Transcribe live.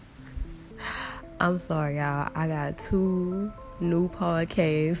I'm sorry, y'all. I got 2 new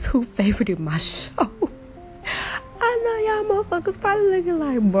podcasts who favorited my show. I know y'all motherfuckers probably looking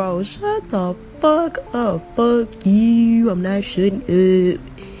like, bro, shut the fuck up. Fuck you. I'm not shutting up.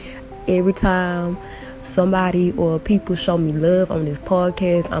 Every time somebody or people show me love on this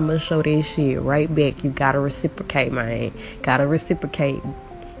podcast, I'm gonna show that shit right back. You gotta reciprocate, man. Gotta reciprocate.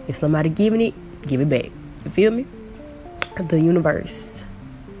 If somebody giving it, give it back. You feel me? The universe.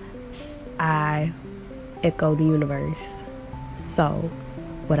 I echo the universe. So,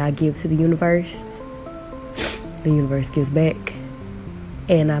 what I give to the universe gives back.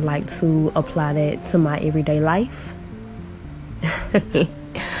 And I like to apply that to my everyday life.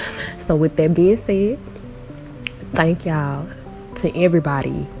 So, with that being said, thank y'all to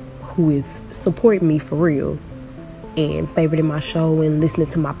everybody who is supporting me for real and favoriting my show and listening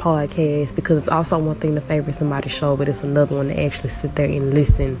to my podcast, because it's also one thing to favorite somebody's show, but it's another one to actually sit there and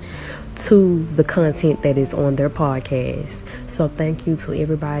listen to the content that is on their podcast. So thank you to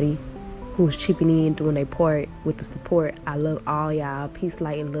everybody who's chipping in, doing their part with the support. I love all y'all. Peace,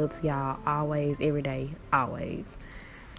 light, and love to y'all always, every day, always.